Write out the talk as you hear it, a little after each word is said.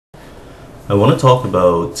I want to talk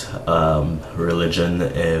about religion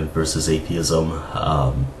versus atheism.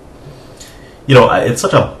 It's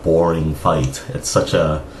such a boring fight. It's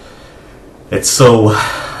so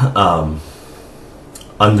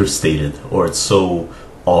understated, or it's so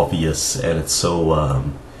obvious, and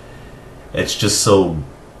it's just so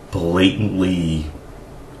blatantly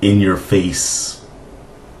in your face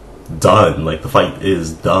done. Like, the fight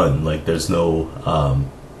is done. Like, there's no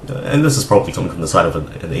and this is probably coming from the side of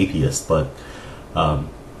an atheist, but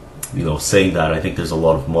saying that, I think there's a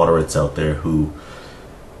lot of moderates out there who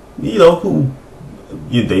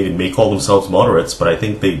they may call themselves moderates, but I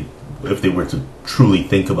think if they were to truly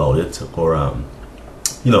think about it, or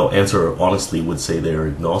answer honestly, would say they're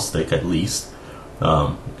agnostic at least,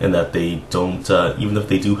 and that they don't, even if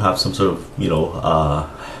they do have some sort of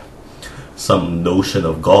some notion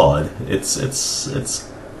of God,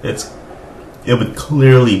 it would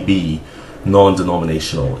clearly be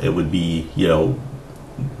non-denominational. It would be,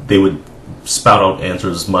 they would spout out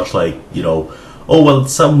answers much like, oh, well,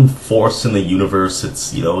 it's some force in the universe.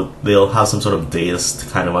 It's, they'll have some sort of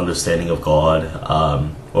deist kind of understanding of God,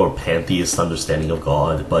 or pantheist understanding of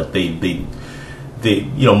God, but they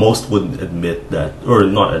most wouldn't admit that, or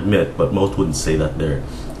not admit, but most wouldn't say that they're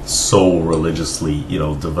so religiously,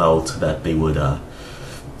 devout that they would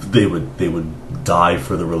die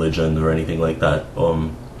for the religion or anything like that.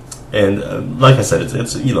 And like I said, it's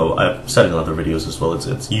I've said in other videos as well,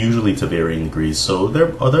 it's usually to varying degrees. So there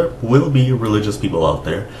will be religious people out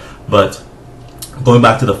there, but going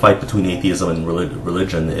back to the fight between atheism and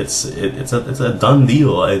religion, it's a done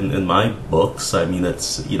deal in my books. I mean,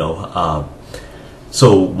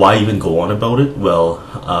 so why even go on about it? Well,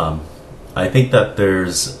 I think that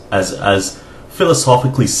there's, as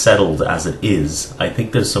philosophically settled as it is, I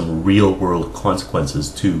think there's some real world consequences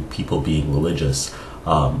to people being religious.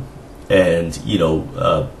 And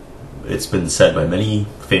it's been said by many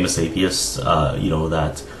famous atheists,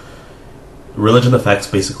 that religion affects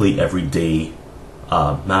basically everyday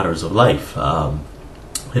matters of life.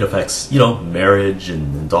 It affects, marriage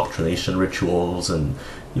and indoctrination rituals, and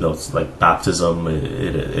it's like baptism.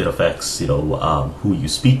 It affects, who you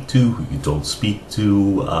speak to, who you don't speak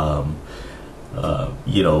to,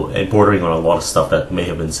 and bordering on a lot of stuff that may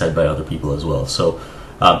have been said by other people as well. So,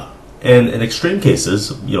 and in extreme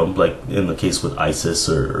cases, like in the case with ISIS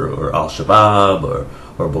or Al-Shabaab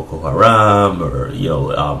or Boko Haram, or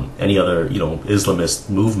any other Islamist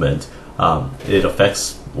movement, it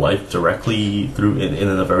affects life directly through in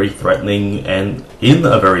a very threatening and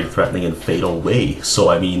fatal way. So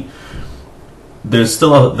I mean, there's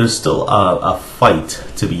still a fight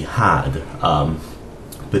to be had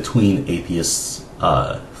between atheists'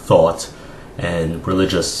 thought and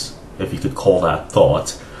religious, if you could call that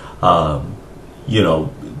thought.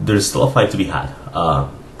 There's still a fight to be had.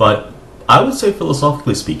 But I would say,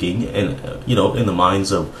 philosophically speaking, and in the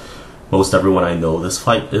minds of most everyone I know, this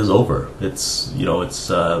fight is over. It's it's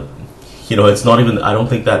not even. I don't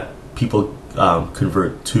think that people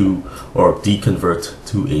convert to or deconvert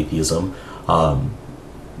to atheism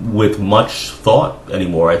with much thought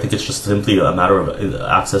anymore. I think it's just simply a matter of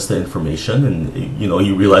access to information, and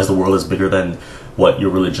you realize the world is bigger than what your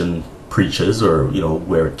religion preaches, or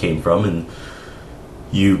where it came from, and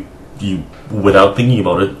you without thinking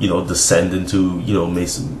about it, descend into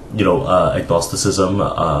agnosticism,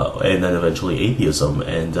 and then eventually atheism,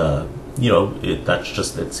 and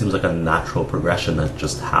it seems like a natural progression that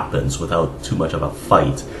just happens without too much of a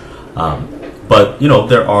fight. But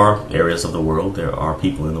there are areas of the world, there are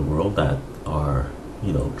people in the world that are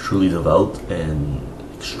truly devout, and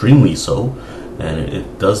extremely so, and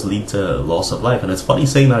it does lead to loss of life. And it's funny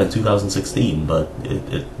saying that in 2016, but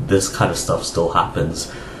this kind of stuff still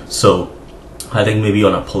happens. So I think maybe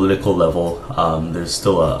on a political level, there's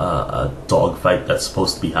still a dogfight that's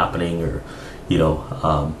supposed to be happening, or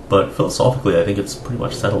but philosophically, I think it's pretty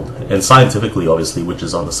much settled. And scientifically, obviously, which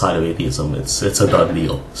is on the side of atheism, it's a done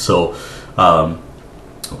deal. So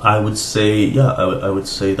I would say, I would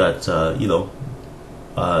say that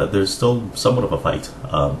there's still somewhat of a fight,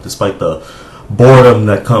 despite the boredom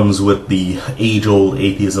that comes with the age-old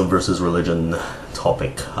atheism versus religion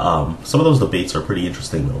topic. Some of those debates are pretty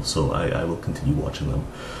interesting, though, so I will continue watching them.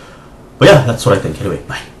 But yeah, that's what I think. Anyway,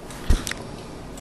 bye.